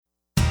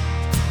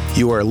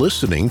You are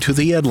listening to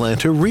the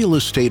Atlanta Real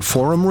Estate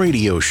Forum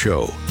radio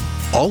show,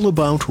 all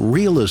about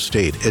real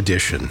estate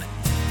edition,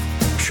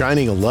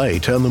 shining a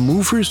light on the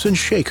movers and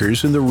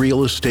shakers in the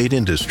real estate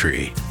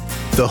industry,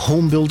 the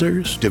home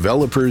builders,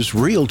 developers,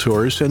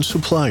 realtors, and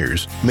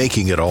suppliers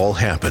making it all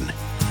happen.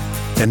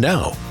 And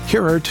now,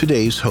 here are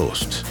today's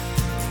hosts.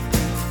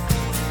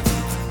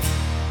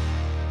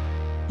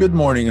 Good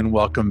morning and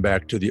welcome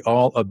back to the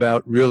All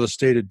About Real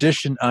Estate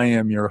edition. I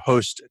am your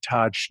host,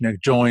 Todd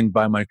Schneck, joined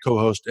by my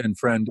co-host and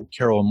friend,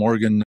 Carol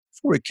Morgan.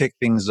 Before we kick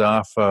things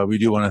off, we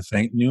do want to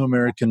thank New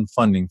American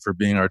Funding for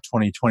being our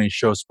 2020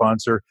 show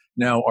sponsor,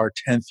 now our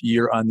 10th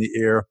year on the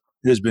air.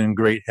 It has been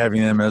great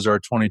having them as our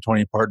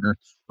 2020 partner,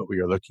 but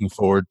we are looking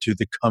forward to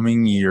the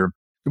coming year.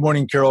 Good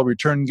morning, Carol,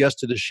 return guest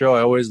to the show.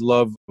 I always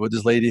love what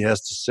this lady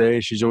has to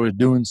say. She's always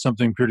doing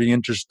something pretty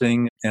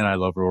interesting, and I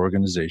love her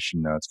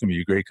organization. It's going to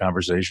be a great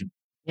conversation.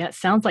 Yeah, it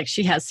sounds like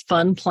she has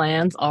fun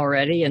plans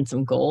already and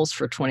some goals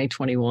for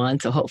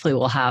 2021. So hopefully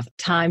we'll have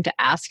time to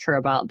ask her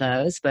about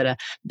those. But a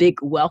big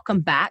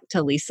welcome back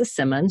to Lisa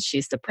Simmons.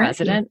 She's the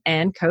president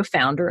and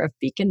co-founder of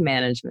Beacon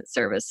Management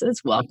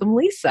Services. Welcome,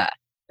 Lisa.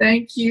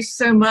 Thank you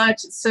so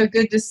much. It's so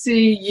good to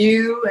see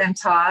you and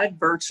Todd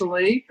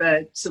virtually.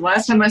 But the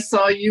last time I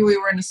saw you, we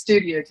were in a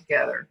studio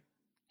together.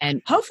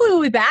 And hopefully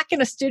we'll be back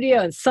in a studio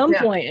at some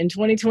point in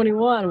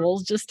 2021. We'll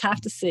just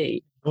have to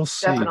see. We'll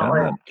see.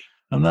 Definitely.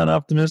 I'm not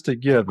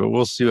optimistic yet, but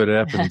we'll see what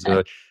happens.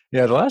 The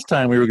last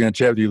time we were going to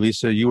chat with you,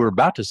 Lisa, you were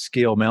about to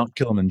scale Mount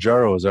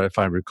Kilimanjaro, if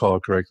I recall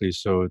correctly.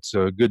 So it's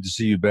good to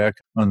see you back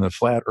on the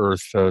flat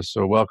earth.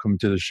 So welcome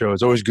to the show.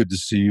 It's always good to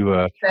see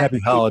you. Happy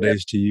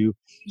holidays to you.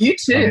 You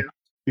too.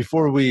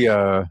 Before we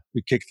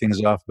kick things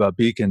off about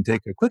Beacon,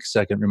 take a quick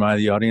second, remind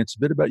the audience a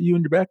bit about you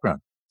and your background.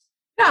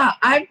 Yeah,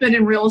 I've been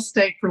in real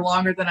estate for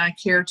longer than I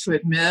care to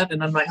admit,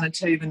 and I'm not going to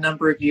tell you the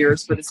number of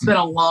years, but it's been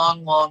a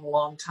long, long,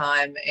 long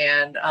time,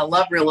 and I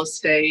love real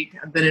estate.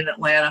 I've been in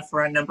Atlanta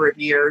for a number of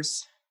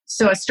years.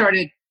 So I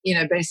started,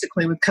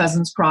 basically with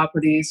Cousins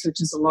Properties,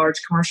 which is a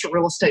large commercial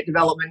real estate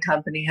development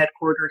company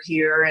headquartered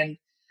here, and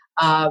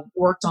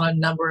worked on a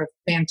number of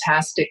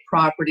fantastic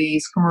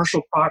properties,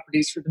 commercial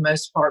properties for the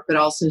most part, but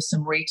also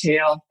some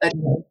retail at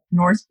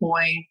North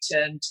Point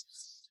and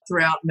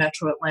throughout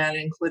Metro Atlanta,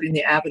 including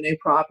the Avenue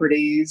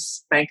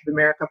properties, Bank of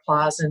America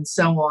Plaza, and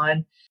so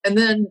on. And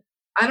then,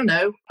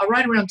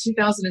 right around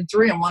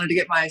 2003, I wanted to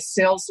get my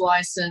sales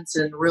license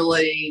and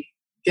really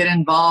get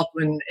involved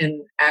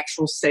in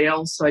actual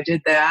sales. So I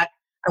did that.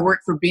 I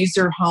worked for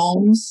Beazer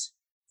Homes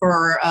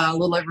for a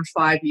little over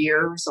 5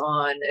 years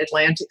on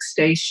Atlantic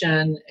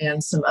Station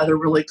and some other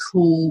really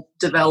cool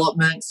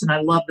developments. And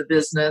I love the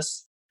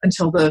business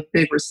until the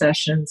big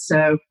recession.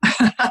 So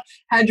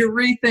had to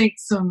rethink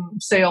some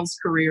sales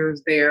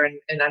careers there, and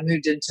I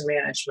moved into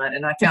management.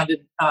 And I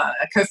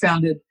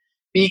co-founded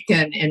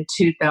Beacon in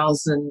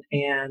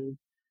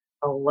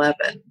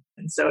 2011.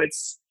 And so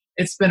it's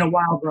been a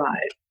wild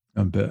ride.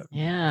 I bet.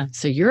 Yeah.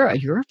 So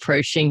you're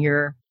approaching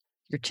your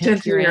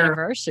 10th year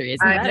anniversary.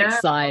 Isn't that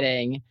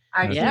exciting?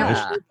 I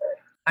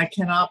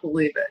cannot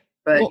believe it.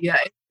 But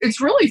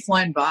it's really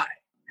flown by.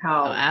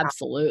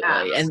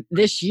 Absolutely. And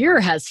this year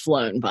has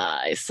flown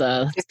by.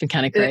 So it's been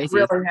kind of crazy.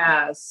 It really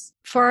has.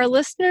 For our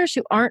listeners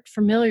who aren't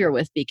familiar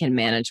with Beacon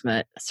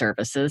Management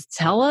Services,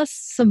 tell us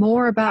some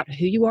more about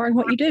who you are and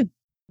what you do.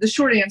 The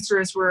short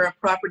answer is we're a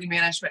property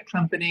management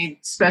company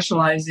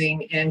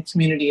specializing in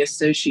community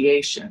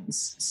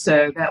associations.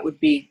 So that would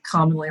be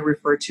commonly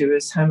referred to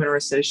as homeowner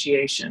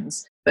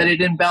associations. But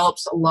it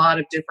envelops a lot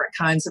of different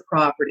kinds of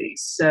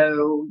properties.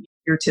 So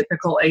your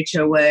typical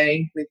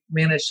HOA, we've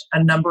managed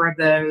a number of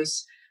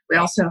those. We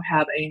also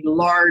have a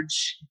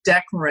large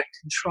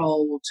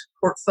declarant-controlled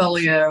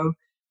portfolio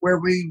where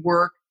we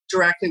work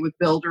directly with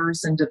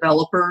builders and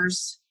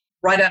developers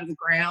right out of the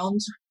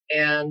ground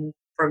and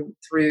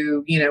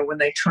through when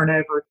they turn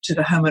over to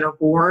the homeowner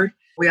board.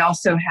 We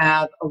also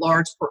have a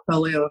large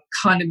portfolio of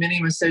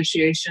condominium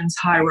associations,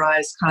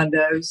 high-rise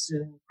condos,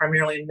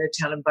 primarily in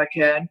Midtown and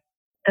Buckhead.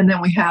 And then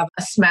we have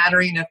a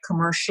smattering of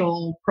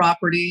commercial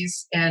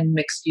properties and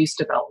mixed-use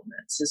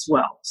developments as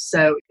well.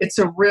 So it's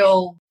a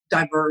real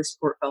diverse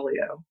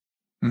portfolio.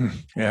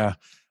 Yeah,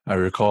 I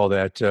recall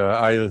that.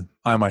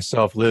 I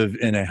myself live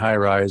in a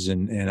high-rise,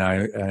 and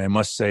I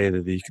must say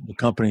that the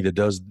company that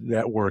does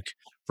that work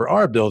for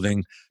our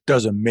building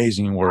does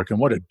amazing work. And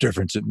what a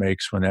difference it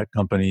makes when that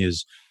company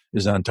is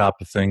on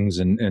top of things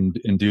and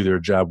do their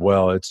job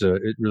well. It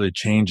really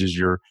changes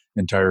your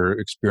entire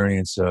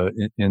experience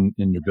in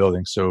your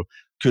building. So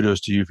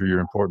kudos to you for your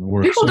important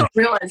work. People don't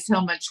realize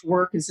how much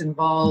work is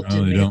involved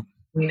in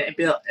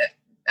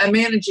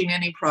managing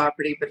any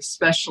property, but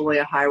especially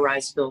a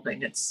high-rise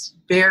building. It's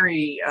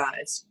very,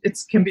 it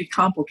can be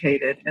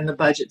complicated, and the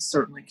budget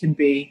certainly can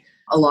be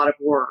a lot of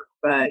work.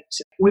 But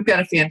we've got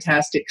a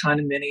fantastic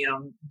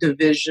condominium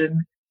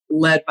division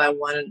led by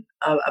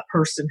a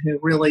person who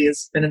really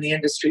has been in the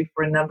industry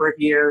for a number of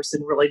years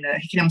and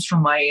he comes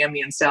from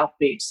Miami and South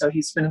Beach, so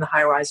he's been in the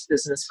high-rise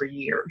business for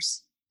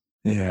years.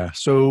 Yeah.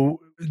 So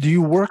do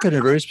you work in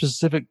a very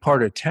specific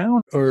part of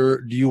town,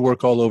 or do you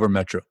work all over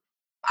Metro?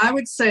 I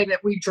would say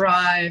that we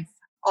drive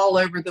all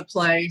over the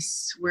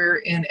place. We're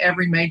in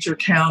every major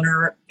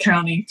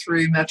county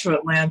through Metro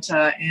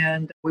Atlanta,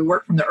 and we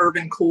work from the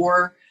urban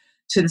core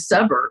to the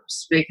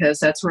suburbs because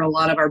that's where a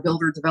lot of our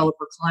builder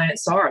developer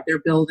clients are.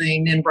 They're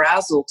building in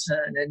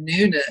Brazelton and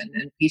Noonan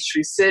and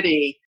Peachtree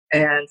City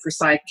and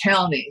Forsyth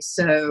County.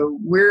 So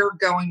we're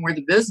going where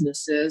the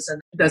business is,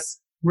 and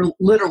we're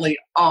literally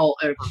all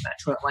over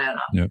Metro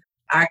Atlanta. Yep.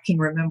 I can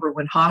remember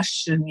when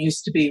Hoschton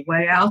used to be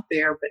way out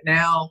there, but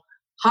now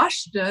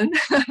Hoschton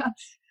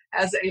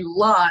has a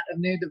lot of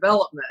new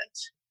development.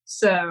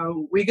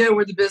 So we go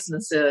where the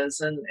business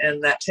is,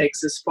 and that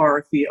takes us far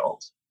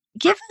afield.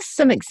 Give us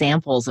some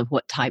examples of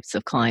what types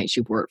of clients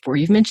you've worked for.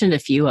 You've mentioned a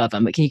few of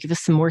them, but can you give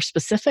us some more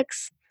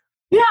specifics?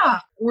 Yeah,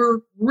 we're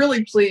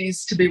really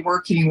pleased to be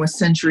working with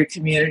Century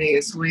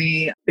Communities.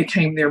 We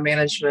became their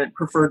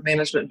preferred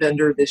management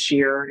vendor this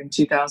year in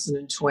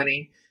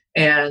 2020.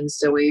 And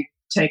so we've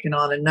taken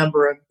on a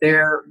number of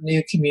their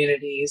new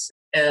communities,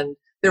 and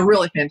they're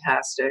really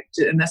fantastic.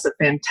 And that's a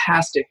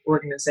fantastic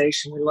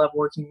organization. We love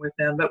working with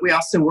them. But we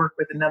also work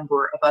with a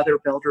number of other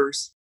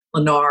builders,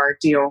 Lennar,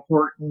 D.R.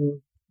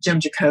 Horton, Jim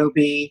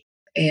Jacoby,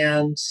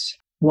 and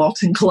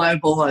Walton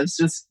Global. I was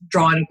just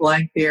drawing a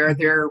blank there.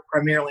 They're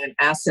primarily an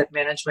asset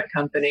management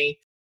company,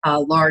 a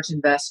large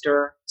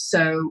investor.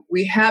 So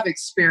we have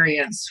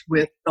experience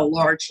with the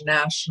large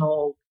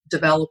national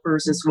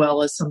developers as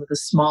well as some of the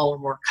smaller,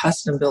 more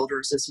custom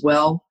builders as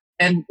well.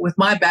 And with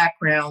my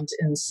background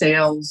in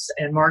sales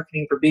and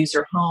marketing for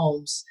Beazer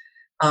Homes,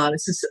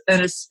 it's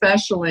an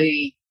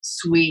especially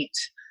sweet,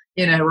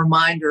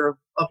 reminder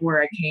of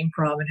where I came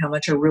from and how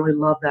much I really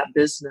love that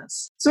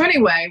business. So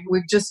anyway,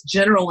 we've just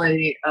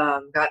generally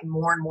gotten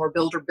more and more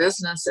builder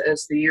business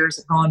as the years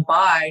have gone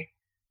by.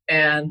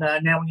 And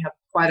now we have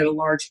quite a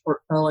large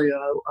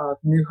portfolio of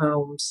new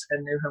homes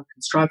and new home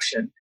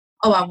construction.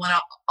 Oh, I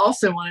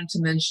also wanted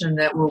to mention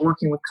that we're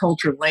working with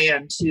Coulter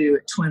Land too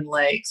at Twin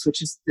Lakes, which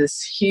is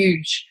this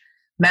huge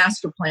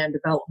master plan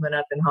development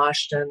up in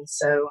Hoschton.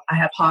 So I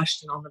have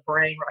Hoschton on the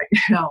brain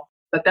right now,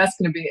 but that's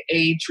going to be an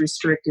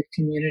age-restricted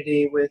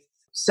community with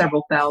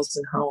several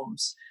thousand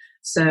homes.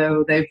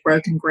 So they've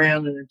broken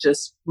ground and have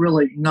just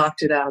really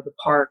knocked it out of the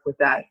park with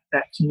that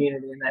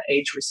community and that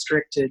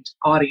age-restricted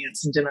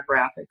audience and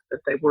demographic that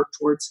they work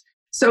towards.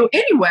 So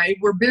anyway,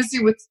 we're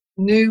busy with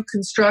new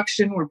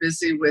construction. We're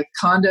busy with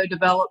condo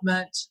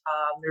development.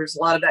 There's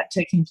a lot of that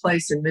taking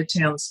place in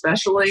Midtown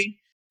especially,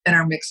 and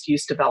our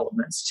mixed-use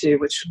developments too,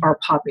 which are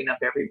popping up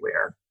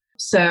everywhere.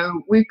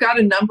 So we've got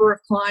a number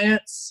of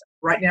clients.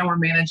 Right now we're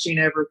managing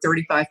over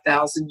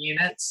 35,000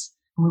 units.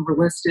 We were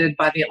listed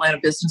by the Atlanta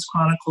Business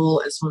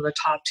Chronicle as one of the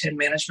top 10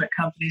 management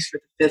companies for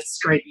the 5th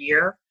straight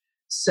year.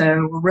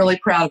 So we're really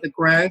proud of the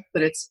growth,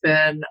 but it's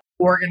been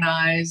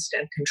organized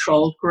and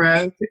controlled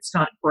growth. It's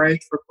not growth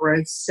for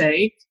growth's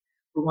sake.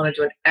 We want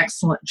to do an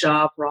excellent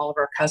job for all of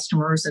our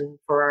customers and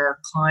for our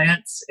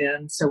clients.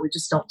 And so we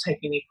just don't take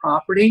any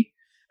property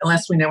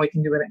unless we know we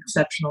can do an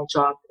exceptional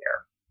job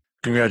there.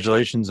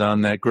 Congratulations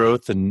on that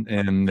growth and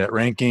that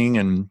ranking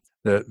and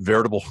the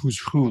veritable who's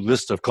who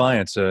list of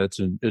clients.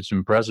 It's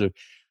impressive.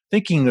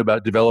 Thinking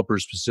about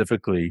developers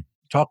specifically,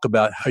 talk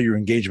about how your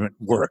engagement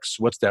works.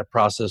 What's that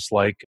process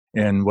like,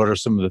 and what are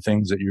some of the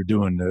things that you're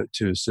doing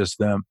to assist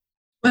them?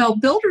 Well,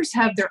 builders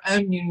have their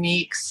own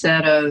unique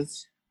set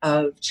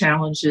of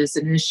challenges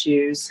and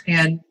issues,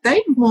 and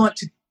they want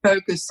to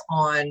focus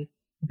on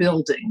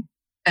building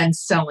and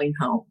selling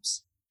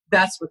homes.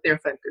 That's what their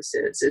focus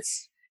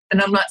is.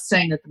 And I'm not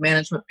saying that the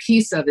management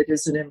piece of it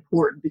isn't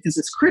important, because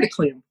it's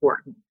critically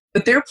important,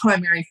 but their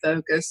primary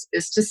focus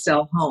is to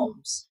sell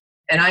homes.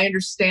 And I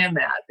understand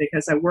that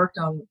because I worked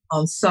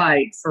on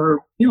site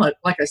for,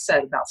 like I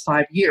said, about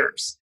 5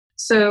 years.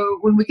 So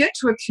when we get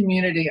to a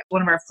community,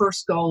 one of our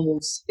first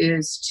goals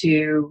is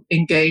to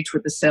engage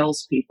with the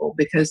salespeople,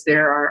 because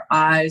they're our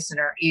eyes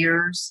and our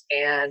ears,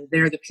 and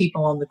they're the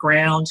people on the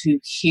ground who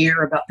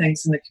hear about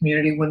things in the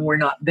community when we're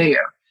not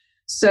there.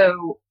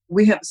 So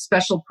we have a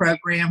special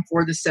program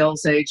for the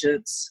sales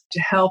agents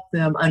to help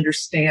them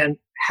understand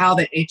how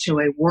the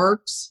HOA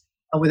works,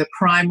 with a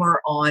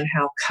primer on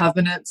how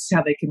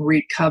they can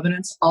read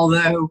covenants,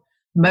 although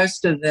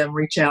most of them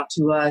reach out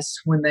to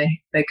us when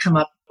they come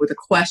up with a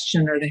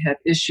question or they have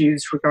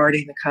issues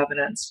regarding the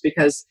covenants,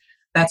 because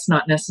that's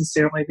not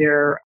necessarily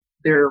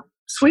their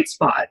sweet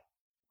spot.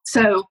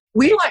 So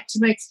we like to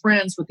make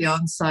friends with the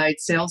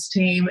on-site sales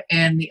team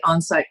and the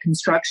on-site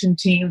construction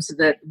team so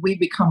that we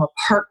become a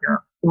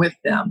partner with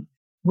them.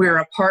 We're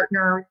a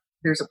partner.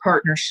 There's a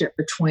partnership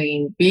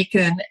between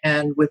Beacon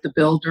and with the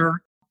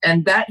builder.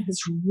 And that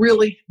has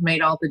really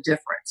made all the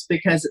difference,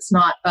 because it's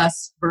not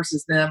us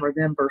versus them or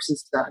them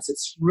versus us.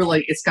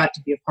 It's got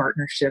to be a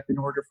partnership in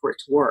order for it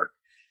to work.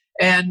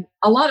 And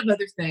a lot of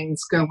other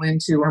things go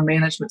into our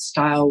management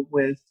style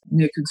with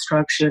new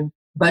construction,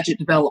 budget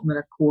development,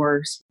 of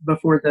course.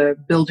 Before the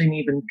building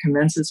even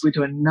commences, we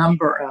do a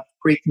number of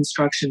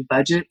pre-construction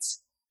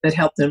budgets that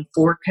help them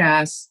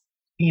forecast,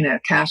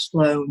 cash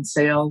flow and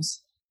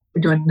sales.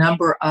 We do a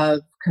number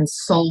of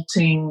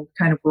consulting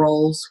kind of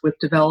roles with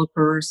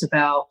developers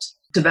about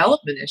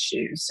development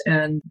issues.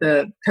 And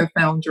the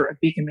co-founder of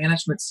Beacon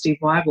Management, Steve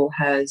Weibel,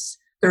 has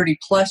 30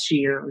 plus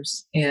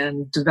years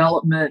in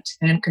development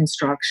and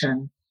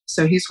construction.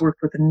 So he's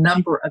worked with a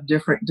number of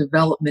different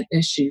development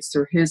issues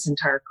through his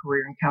entire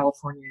career in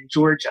California and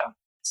Georgia.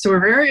 So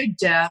we're very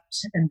adept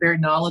and very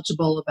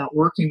knowledgeable about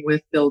working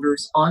with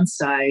builders on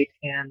site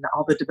and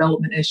all the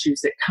development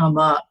issues that come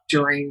up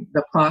during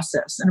the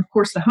process. And of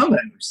course, the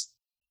homeowners.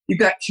 You've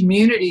got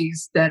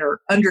communities that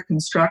are under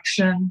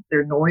construction,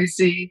 they're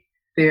noisy,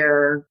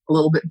 they're a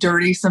little bit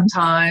dirty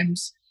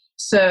sometimes.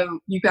 So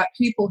you've got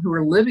people who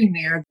are living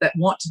there that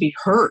want to be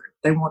heard.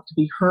 They want to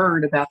be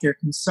heard about their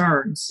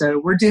concerns.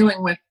 So we're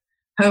dealing with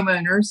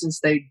homeowners as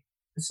they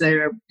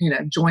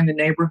join the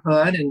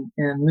neighborhood and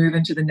move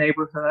into the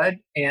neighborhood.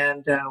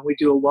 And we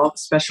do a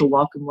special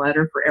welcome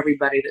letter for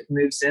everybody that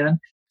moves in.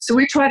 So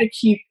we try to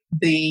keep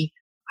the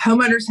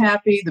homeowners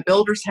happy, the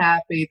builders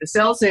happy, the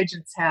sales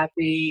agents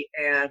happy.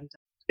 And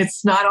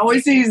it's not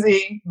always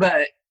easy,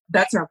 but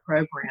that's our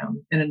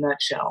program in a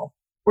nutshell.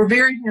 We're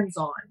very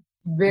hands-on.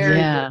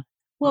 Very.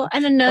 Well,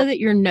 and I know that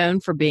you're known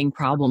for being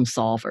problem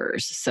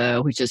solvers.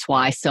 So, which is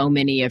why so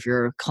many of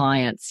your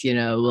clients,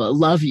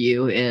 love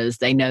you, is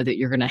they know that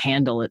you're going to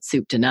handle it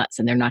soup to nuts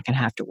and they're not going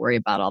to have to worry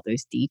about all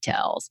those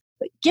details.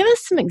 But give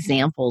us some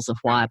examples of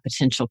why a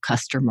potential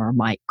customer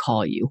might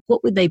call you.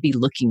 What would they be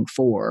looking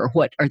for?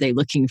 What are they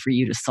looking for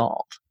you to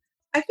solve?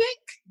 I think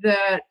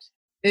that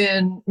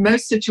in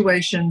most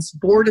situations,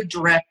 board of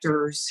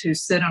directors who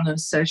sit on an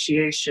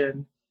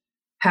association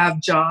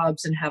have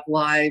jobs and have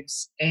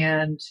lives,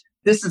 and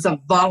this is a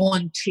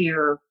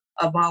volunteer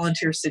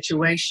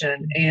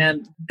situation,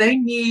 and they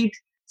need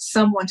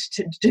someone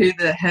to do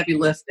the heavy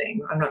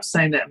lifting. I'm not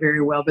saying that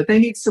very well, but they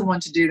need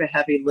someone to do the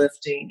heavy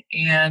lifting.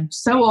 And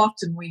so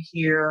often we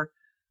hear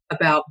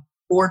about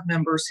board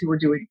members who are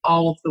doing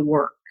all of the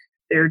work.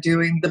 They're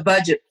doing the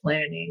budget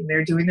planning,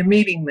 they're doing the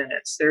meeting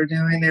minutes, they're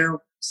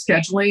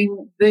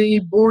scheduling the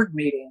board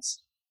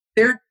meetings,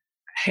 they're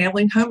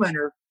handling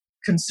homeowner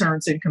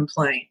concerns and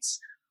complaints.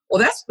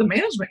 Well, that's what the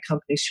management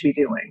company should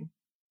be doing.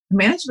 The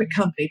management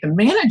company, the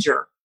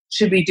manager,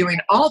 should be doing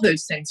all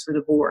those things for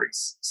the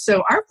boards.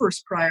 So our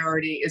first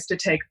priority is to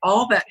take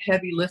all that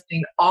heavy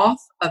lifting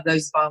off of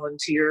those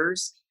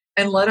volunteers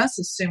and let us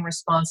assume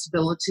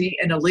responsibility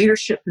in a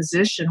leadership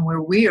position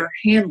where we are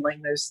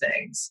handling those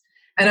things.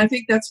 And I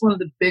think that's one of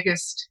the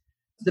biggest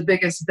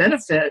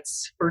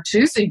benefits for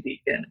choosing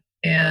Beacon.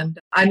 And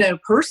I know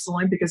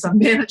personally, because I've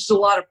managed a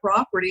lot of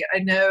property, I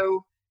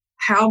know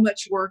how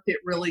much work it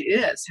really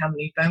is, how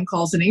many phone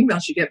calls and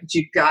emails you get, but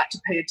you've got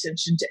to pay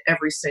attention to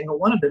every single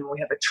one of them. We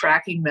have a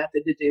tracking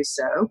method to do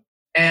so,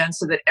 and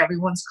so that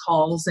everyone's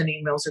calls and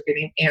emails are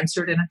getting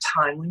answered in a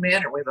timely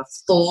manner. We have a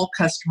full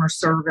customer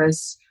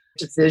service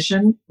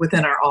division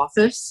within our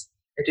office.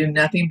 They do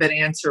nothing but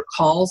answer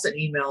calls and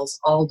emails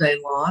all day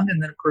long.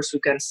 And then, of course,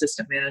 we've got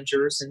assistant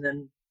managers and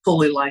then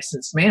fully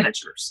licensed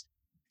managers.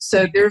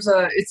 So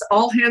it's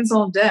all hands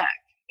on deck.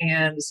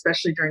 And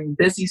especially during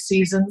busy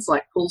seasons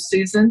like pool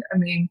season,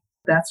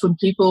 that's when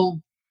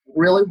people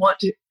really want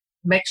to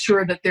make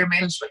sure that their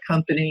management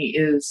company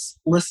is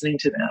listening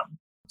to them.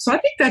 So I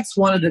think that's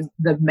one of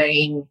the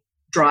main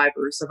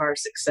drivers of our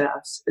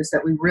success, is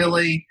that we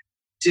really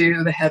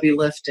do the heavy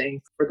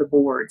lifting for the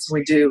boards.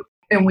 We do.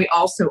 And we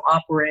also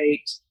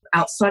operate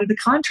outside of the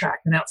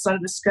contract and outside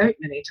of the scope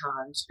many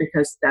times,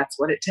 because that's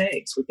what it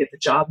takes. We get the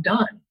job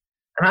done.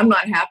 And I'm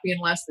not happy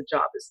unless the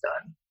job is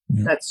done.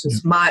 That's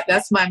just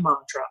that's my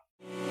mantra.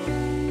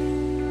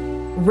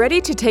 Ready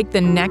to take the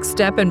next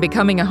step in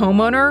becoming a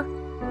homeowner?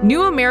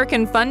 New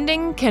American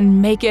Funding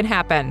can make it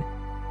happen.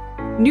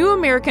 New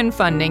American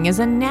Funding is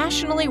a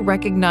nationally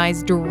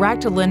recognized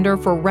direct lender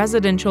for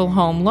residential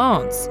home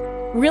loans.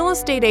 Real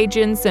estate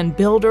agents and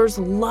builders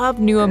love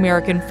New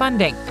American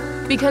Funding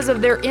because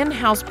of their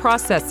in-house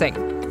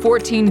processing,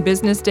 14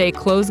 business day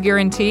close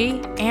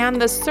guarantee,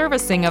 and the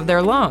servicing of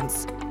their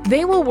loans.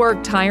 They will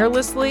work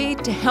tirelessly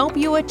to help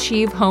you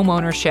achieve home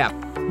ownership,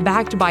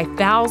 backed by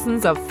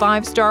thousands of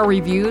 5-star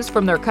reviews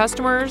from their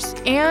customers,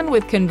 and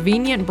with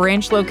convenient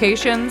branch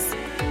locations.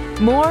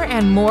 More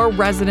and more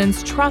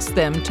residents trust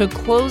them to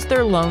close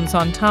their loans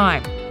on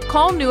time.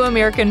 Call New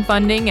American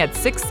Funding at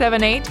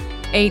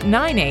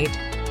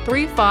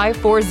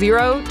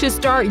 678-898-3540 to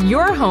start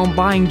your home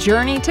buying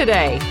journey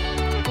today.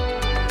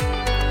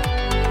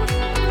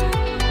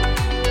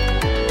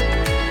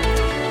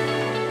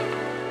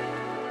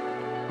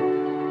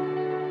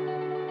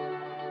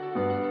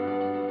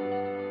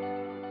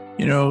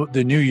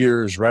 The new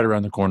year is right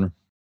around the corner,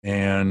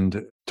 and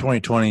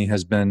 2020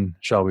 has been,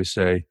 shall we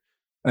say,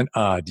 an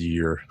odd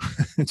year.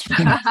 It's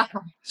been,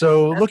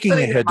 so looking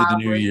ahead to the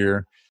new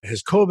year,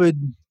 has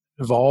COVID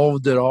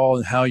evolved at all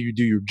in how you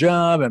do your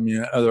job?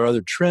 Are there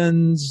other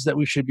trends that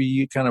we should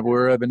be kind of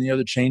aware of? Any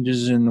other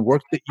changes in the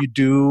work that you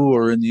do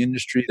or in the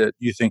industry that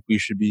you think we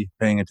should be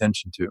paying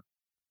attention to?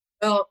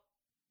 Well,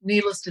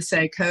 needless to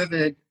say,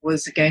 COVID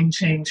was a game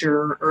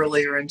changer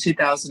earlier in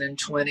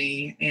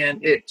 2020, and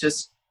it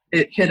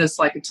hit us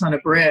like a ton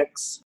of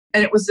bricks.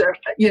 And it was,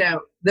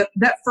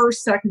 that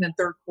first, second, and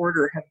third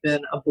quarter have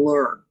been a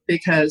blur,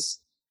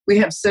 because we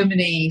have so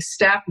many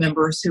staff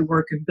members who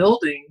work in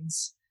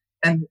buildings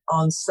and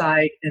on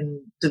site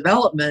and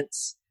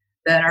developments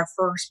that our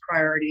first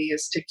priority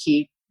is to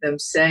keep them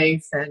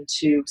safe and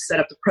to set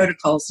up the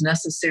protocols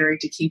necessary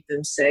to keep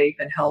them safe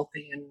and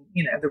healthy, and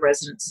the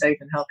residents safe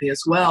and healthy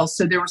as well.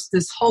 So there was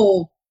this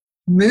whole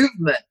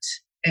movement,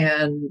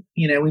 and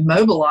we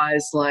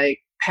mobilized like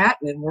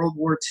Patton in World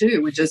War II.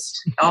 We just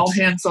all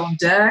hands on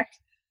deck.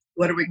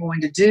 What are we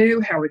going to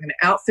do? How are we going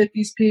to outfit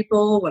these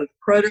people? What are the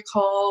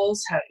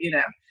protocols?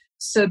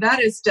 So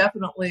that has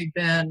definitely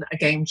been a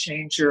game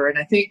changer, and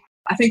I think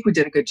we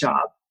did a good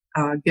job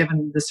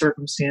given the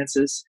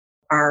circumstances.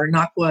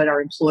 Knock wood,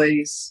 our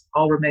employees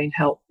all remained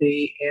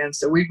healthy. And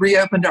so we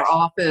reopened our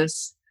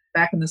office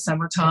back in the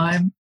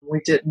summertime.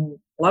 A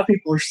lot of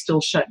people are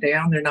still shut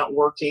down. They're not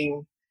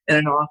working in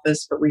an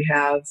office, but we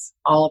have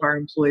all of our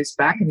employees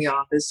back in the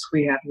office.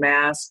 We have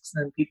masks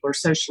and people are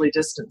socially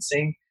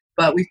distancing.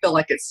 But we feel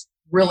like it's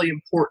really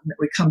important that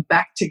we come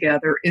back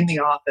together in the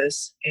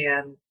office,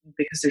 and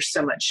because there's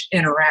so much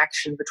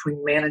interaction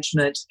between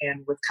management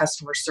and with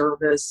customer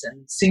service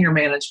and senior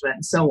management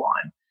and so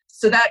on.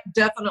 So that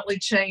definitely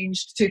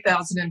changed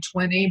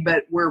 2020,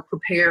 but we're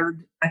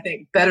prepared, I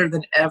think, better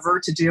than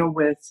ever to deal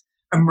with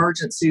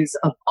emergencies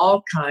of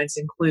all kinds,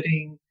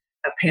 including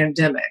a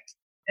pandemic.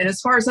 And as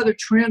far as other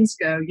trends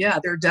go, yeah,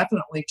 there are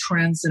definitely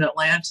trends in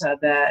Atlanta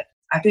that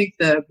I think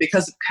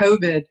because of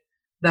COVID,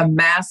 the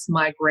mass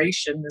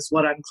migration is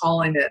what I'm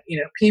calling it.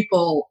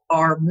 People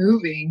are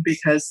moving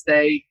because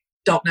they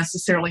don't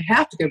necessarily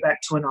have to go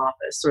back to an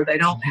office, or they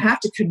don't have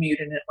to commute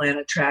in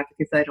Atlanta traffic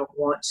if they don't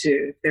want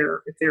to,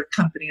 if their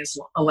company is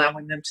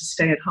allowing them to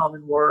stay at home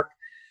and work.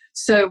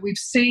 So we've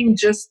seen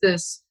just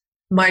this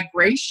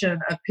migration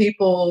of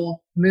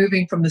people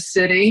moving from the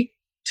city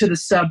to the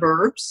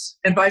suburbs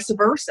and vice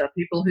versa.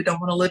 People who don't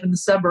want to live in the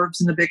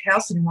suburbs in the big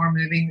house anymore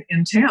moving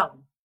in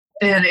town.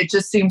 And it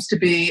just seems to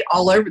be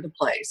all over the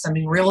place. I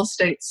mean, real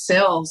estate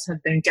sales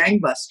have been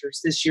gangbusters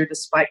this year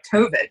despite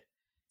COVID.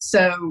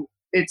 So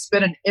it's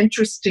been an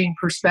interesting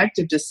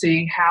perspective to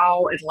see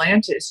how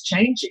Atlanta is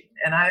changing.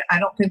 And I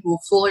don't think we'll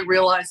fully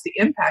realize the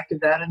impact of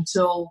that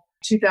until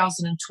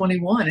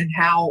 2021, and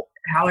how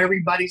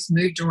everybody's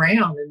moved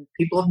around, and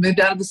people have moved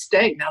out of the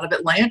state and out of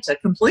Atlanta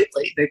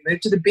completely. They've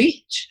moved to the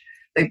beach.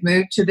 They've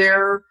moved to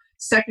their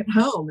second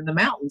home in the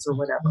mountains or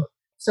whatever.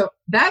 So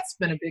that's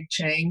been a big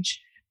change.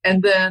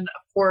 And then,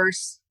 of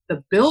course,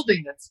 the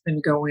building that's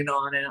been going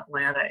on in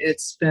Atlanta,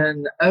 it's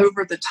been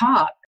over the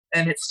top.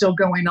 And it's still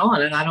going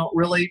on, and I don't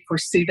really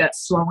foresee that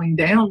slowing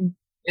down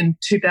in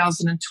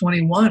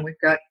 2021.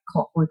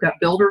 We've got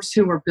builders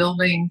who are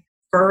building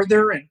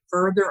further and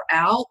further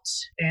out,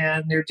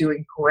 and they're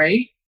doing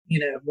great.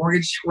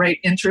 Mortgage rate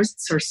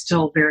interests are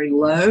still very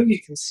low.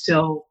 You can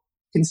still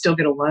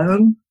get a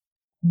loan,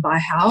 buy a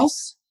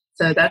house.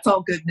 So that's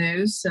all good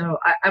news. So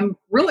I'm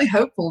really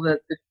hopeful that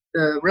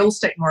the real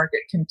estate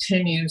market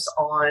continues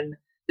on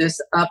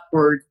this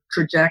upward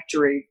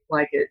trajectory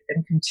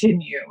and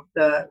continue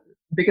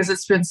because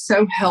it's been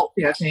so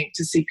healthy, I think,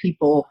 to see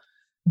people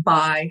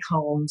buy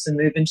homes and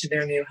move into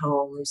their new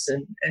homes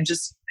and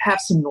just have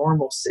some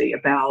normalcy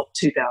about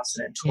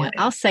 2020. Yeah,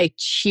 I'll say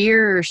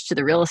cheers to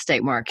the real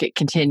estate market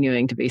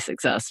continuing to be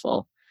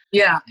successful.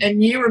 Yeah.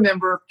 And you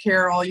remember,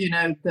 Carol,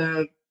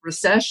 the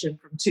recession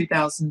from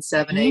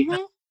 2007, 8,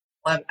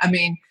 11. I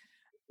mean,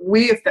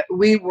 we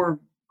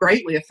were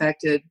greatly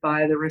affected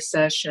by the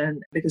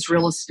recession because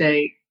real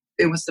estate,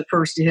 it was the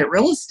first to hit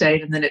real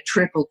estate, and then it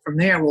trickled from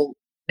there. Well,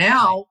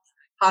 now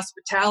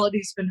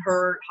hospitality's been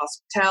hurt,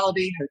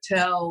 hospitality,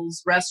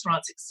 hotels,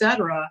 restaurants,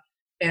 etc.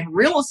 And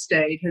real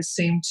estate has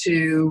seemed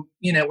to,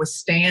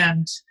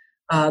 withstand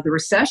the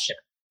recession.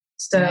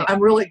 So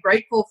I'm really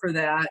grateful for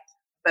that,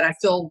 but I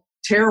feel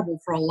terrible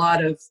for a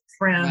lot of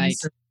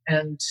friends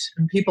and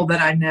people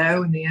that I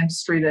know in the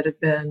industry that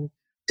have been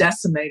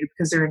decimated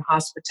because they're in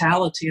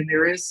hospitality, and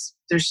there's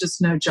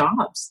just no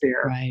jobs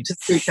there to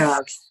speak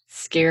of.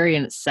 Scary,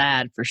 and it's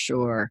sad for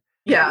sure.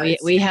 Yeah,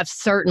 we have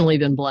certainly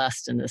been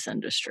blessed in this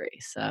industry.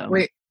 So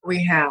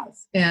we have,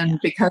 and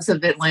because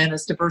of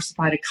Atlanta's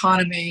diversified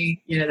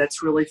economy,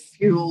 that's really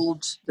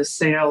fueled the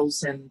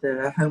sales and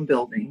the home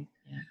building.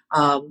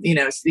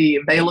 It's the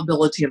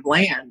availability of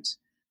land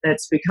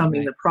that's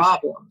becoming the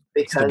problem,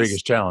 because it's the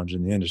biggest challenge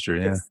in the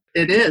industry. Yeah,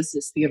 it is.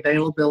 It's the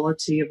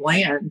availability of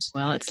land.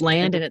 Well, it's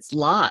land and it's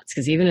lots,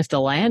 because even if the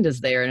land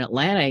is there in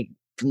Atlanta,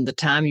 from the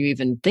time you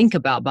even think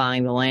about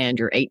buying the land,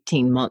 you're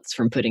 18 months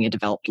from putting a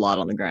developed lot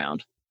on the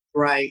ground.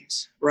 Right.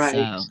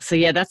 So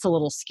yeah, that's a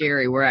little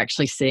scary. We're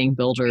actually seeing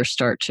builders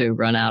start to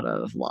run out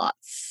of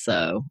lots.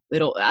 So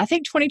I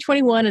think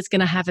 2021 is going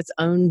to have its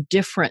own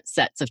different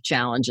sets of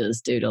challenges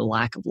due to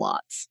lack of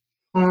lots.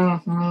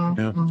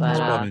 Mm-hmm. Yeah, that's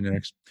probably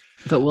next.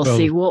 But we'll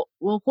see. Well,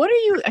 what are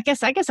you? I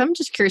guess I'm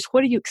just curious.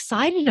 What are you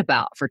excited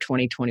about for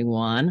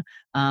 2021?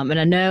 And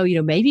I know,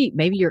 maybe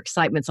your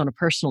excitement's on a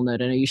personal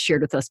note. I know you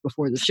shared with us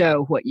before the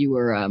show what you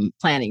were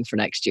planning for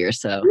next year.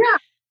 So yeah.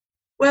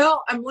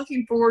 Well, I'm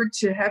looking forward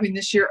to having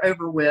this year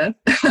over with.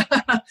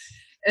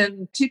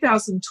 And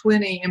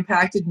 2020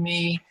 impacted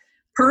me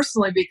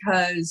personally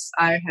because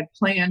I had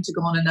planned to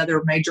go on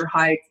another major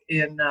hike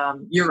in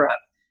Europe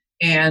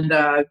and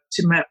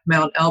to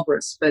Mount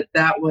Elbrus, but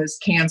that was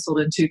canceled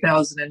in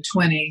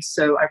 2020.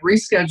 So I've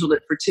rescheduled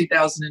it for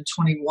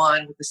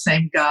 2021 with the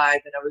same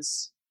guide that I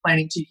was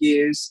planning to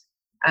use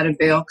out of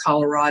Vail,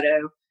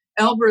 Colorado.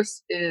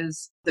 Elbrus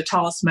is the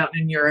tallest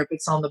mountain in Europe.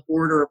 It's on the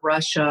border of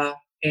Russia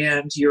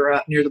and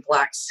Europe near the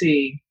Black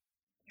Sea.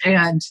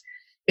 And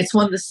it's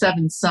one of the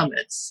 7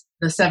 summits.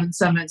 The 7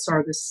 summits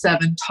are the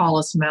 7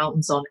 tallest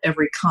mountains on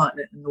every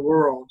continent in the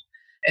world.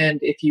 And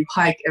if you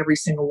hike every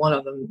single one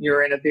of them,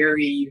 you're in a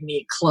very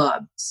unique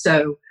club.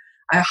 So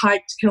I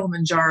hiked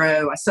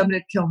Kilimanjaro. I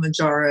summited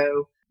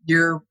Kilimanjaro a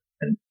year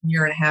and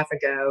a half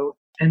ago.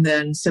 And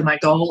then, so my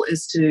goal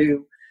is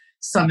to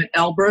summit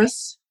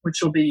Elbrus,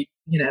 which will be,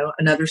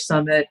 another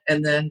summit,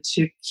 and then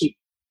to keep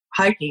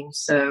hiking.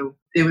 So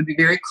it would be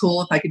very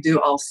cool if I could do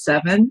all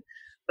 7,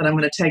 but I'm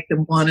going to take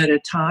them one at a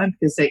time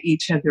because they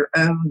each have their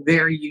own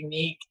very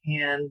unique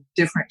and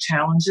different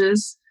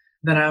challenges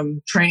that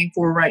I'm training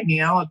for right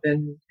now. I've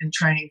been in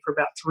training for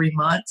about 3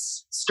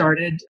 months,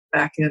 started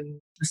back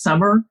in the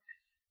summer.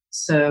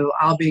 So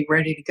I'll be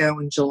ready to go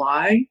in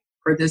July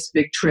for this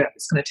big trip.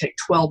 It's going to take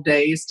 12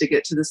 days to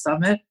get to the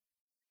summit,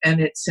 and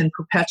it's in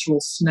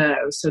perpetual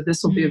snow. So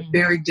this will be a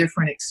very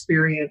different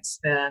experience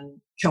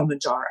than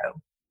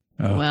Kilimanjaro.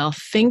 Well,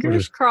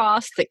 fingers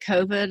crossed that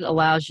COVID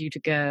allows you to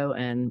go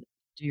and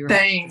do your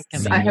Thanks.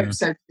 I hope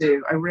so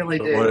too. I really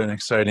do. What an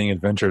exciting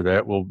adventure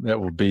that will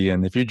be.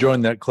 And if you join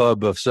that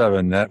club of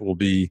 7, that will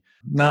be,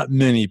 not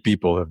many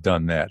people have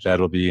done that.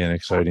 That'll be an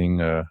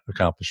exciting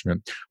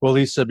accomplishment. Well,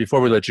 Lisa,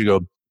 before we let you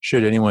go,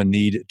 should anyone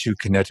need to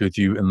connect with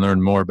you and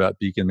learn more about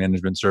Beacon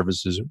Management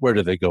Services, where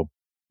do they go?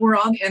 We're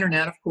on the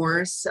internet, of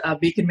course.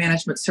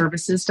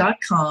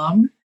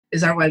 beaconmanagementservices.com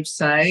is our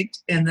website.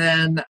 And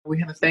then we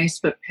have a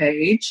Facebook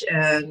page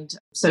and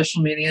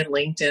social media and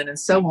LinkedIn and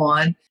so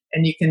on.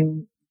 And you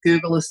can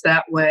Google us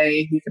that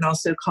way. You can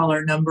also call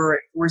our number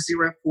at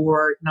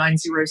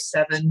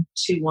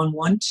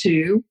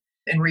 404-907-2112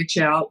 and reach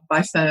out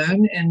by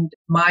phone. And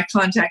my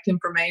contact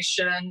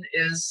information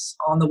is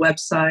on the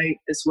website,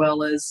 as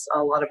well as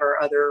a lot of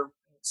our other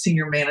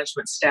senior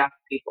management staff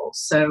people.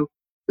 So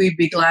we'd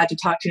be glad to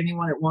talk to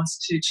anyone that wants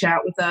to chat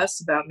with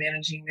us about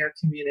managing their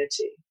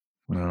community.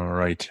 All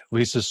right.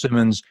 Lisa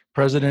Simmons,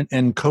 President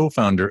and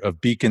co-founder of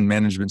Beacon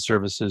Management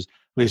Services.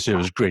 Lisa, it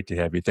was great to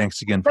have you.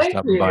 Thanks again for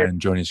stopping by and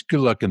joining us.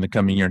 Good luck in the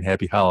coming year and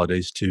happy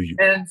holidays to you.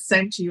 And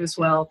same to you as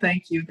well.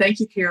 Thank you. Thank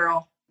you,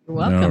 Carol. You're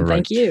welcome. Right.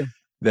 Thank you.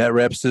 That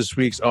wraps this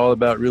week's All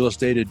About Real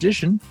Estate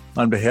edition.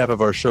 On behalf of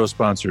our show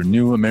sponsor,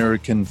 New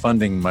American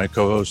Funding, my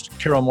co-host,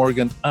 Carol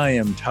Morgan, I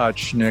am Todd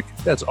Schnick.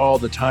 That's all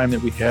the time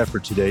that we have for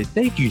today.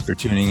 Thank you for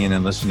tuning in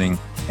and listening,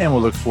 and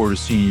we'll look forward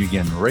to seeing you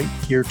again right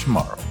here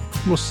tomorrow.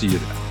 We'll see you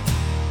then.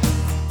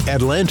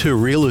 Atlanta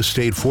Real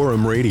Estate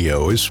Forum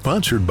Radio is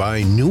sponsored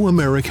by New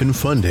American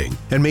Funding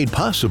and made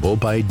possible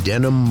by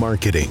Denim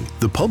Marketing,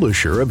 the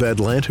publisher of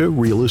Atlanta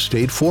Real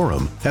Estate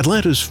Forum,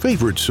 Atlanta's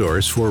favorite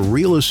source for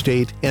real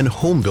estate and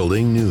home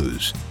building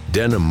news.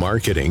 Denim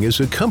Marketing is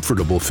a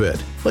comfortable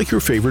fit, like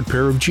your favorite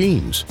pair of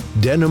jeans.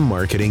 Denim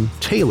Marketing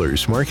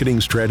tailors marketing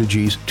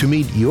strategies to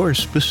meet your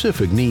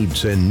specific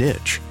needs and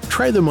niche.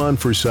 Try them on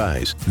for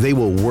size. They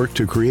will work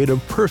to create a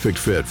perfect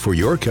fit for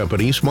your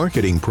company's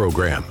marketing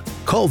program.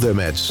 Call them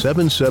at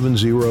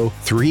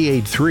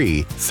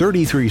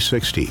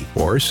 770-383-3360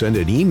 or send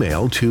an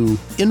email to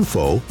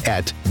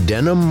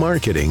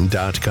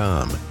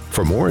info@denimmarketing.com.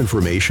 For more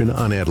information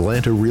on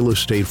Atlanta Real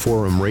Estate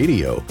Forum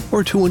Radio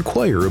or to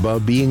inquire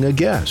about being a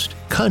guest,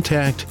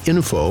 contact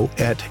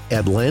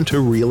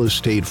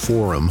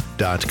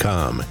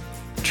info@atlantarealestateforum.com.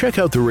 Check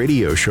out the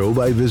radio show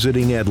by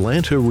visiting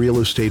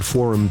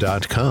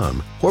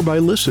atlantarealestateforum.com or by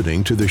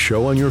listening to the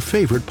show on your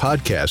favorite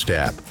podcast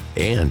app.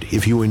 And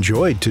if you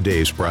enjoyed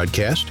today's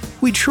broadcast,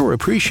 we'd sure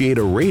appreciate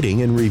a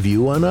rating and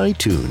review on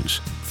iTunes.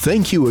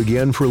 Thank you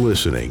again for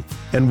listening,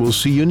 and we'll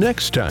see you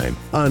next time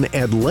on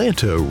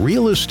Atlanta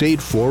Real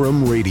Estate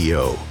Forum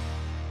Radio.